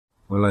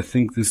Well, I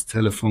think this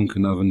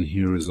Telefunken oven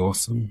here is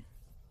awesome.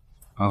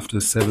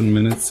 After 7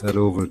 minutes at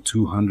over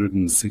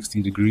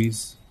 260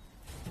 degrees.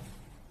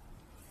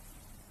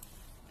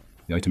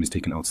 The item is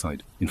taken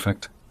outside. In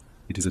fact,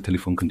 it is a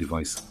Telefunken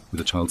device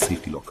with a child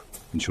safety lock,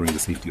 ensuring the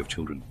safety of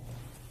children.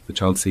 The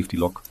child safety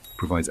lock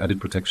provides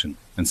added protection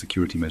and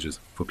security measures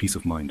for peace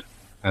of mind.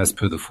 As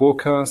per the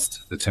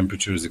forecast, the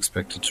temperature is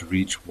expected to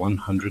reach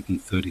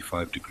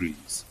 135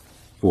 degrees,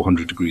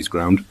 400 degrees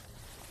ground.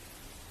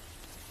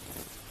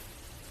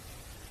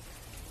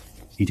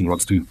 Heating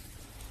rods too.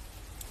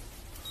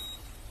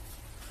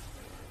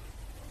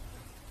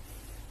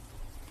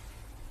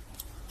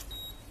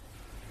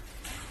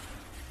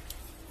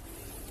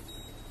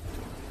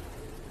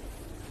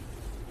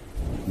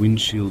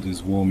 Windshield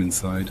is warm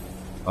inside,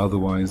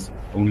 otherwise,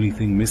 only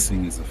thing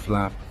missing is a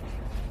flap,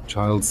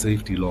 child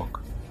safety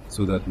lock,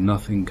 so that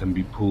nothing can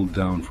be pulled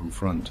down from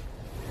front.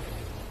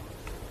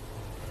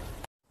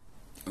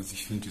 Also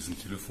ich finde diesen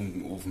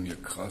Telefunkenofen hier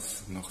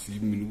krass. Nach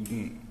 7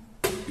 Minuten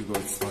über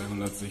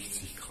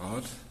 260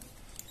 Grad.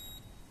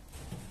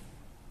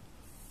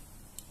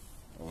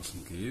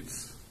 Außen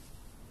geht's.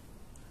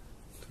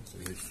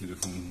 Tatsächlich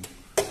Telefon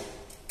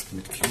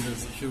mit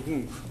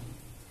Kindersicherung.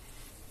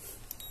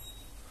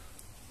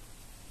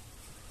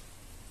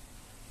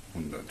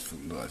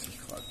 135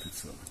 Grad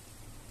Pizza.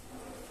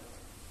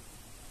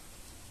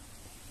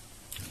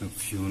 Knapp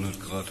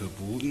 400 Grad der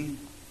Boden.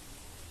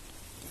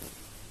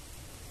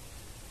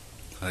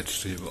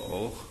 Heizstäbe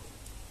auch.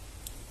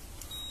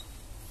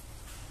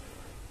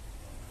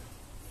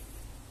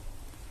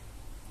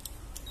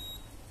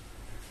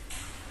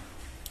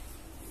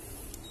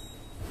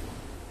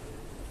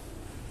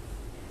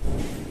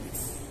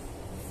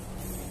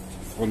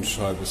 Die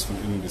Frontscheibe ist von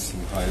innen ein bisschen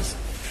heiß.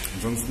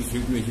 Ansonsten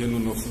fehlt mir hier nur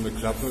noch so eine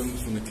Klappe,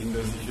 so eine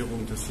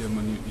Kindersicherung, dass hier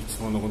man nichts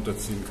vorne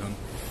runterziehen kann.